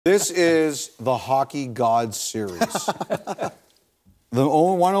This is the Hockey Gods series.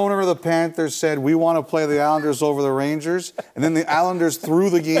 One owner of the Panthers said, we want to play the Islanders over the Rangers. And then the Islanders threw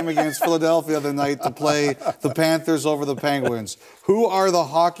the game against Philadelphia the other night to play the Panthers over the Penguins. Who are the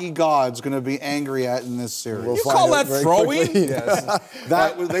Hockey Gods going to be angry at in this series? You call that throwing? Yes.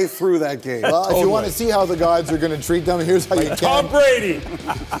 They threw that game. Well, if you want to see how the Gods are going to treat them, here's how you can. Tom Brady.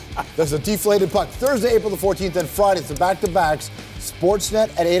 There's a deflated puck. Thursday, April the 14th, and Friday. It's the back-to-backs. Sportsnet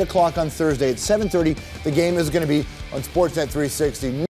at 8 o'clock on Thursday. At 7:30, the game is going to be on Sportsnet 360.